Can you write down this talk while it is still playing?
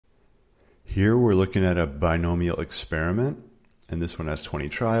Here we're looking at a binomial experiment, and this one has 20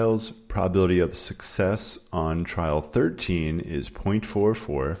 trials. Probability of success on trial 13 is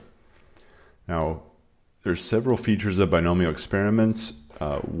 0.44. Now, there's several features of binomial experiments.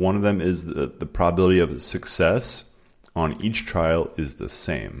 One of them is that the probability of success on each trial is the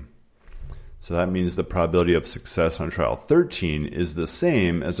same. So that means the probability of success on trial 13 is the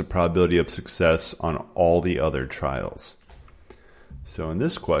same as the probability of success on all the other trials. So in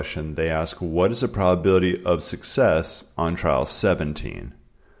this question, they ask, what is the probability of success on trial 17?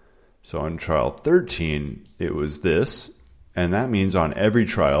 So on trial 13, it was this, and that means on every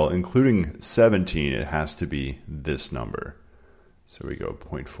trial, including 17, it has to be this number. So we go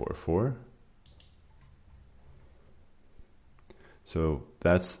 0.44. So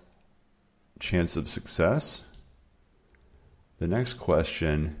that's chance of success. The next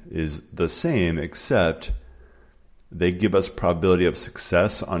question is the same, except they give us probability of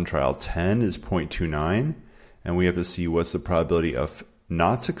success on trial 10 is 0.29, and we have to see what's the probability of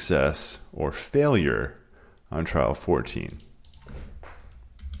not success or failure on trial 14.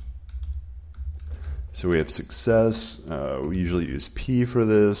 So we have success, we usually use P for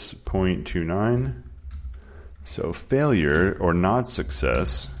this, 0.29. So failure or not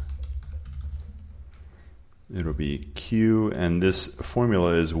success, it'll be Q, and this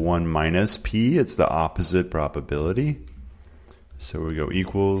formula is 1 minus P. It's the opposite probability. So we go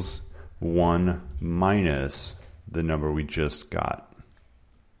equals 1 minus the number we just got.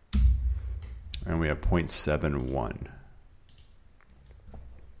 And we have 0.71.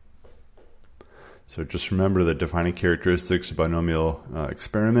 So just remember the defining characteristics of binomial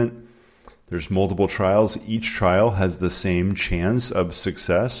experiment. There's multiple trials. Each trial has the same chance of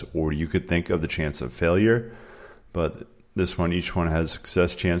success, or you could think of the chance of failure. But this one, each one has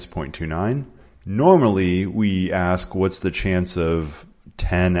success chance 0.29. Normally, we ask what's the chance of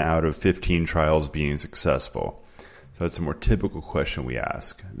 10 out of 15 trials being successful. So that's a more typical question we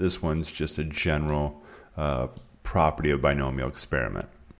ask. This one's just a general property of binomial experiment.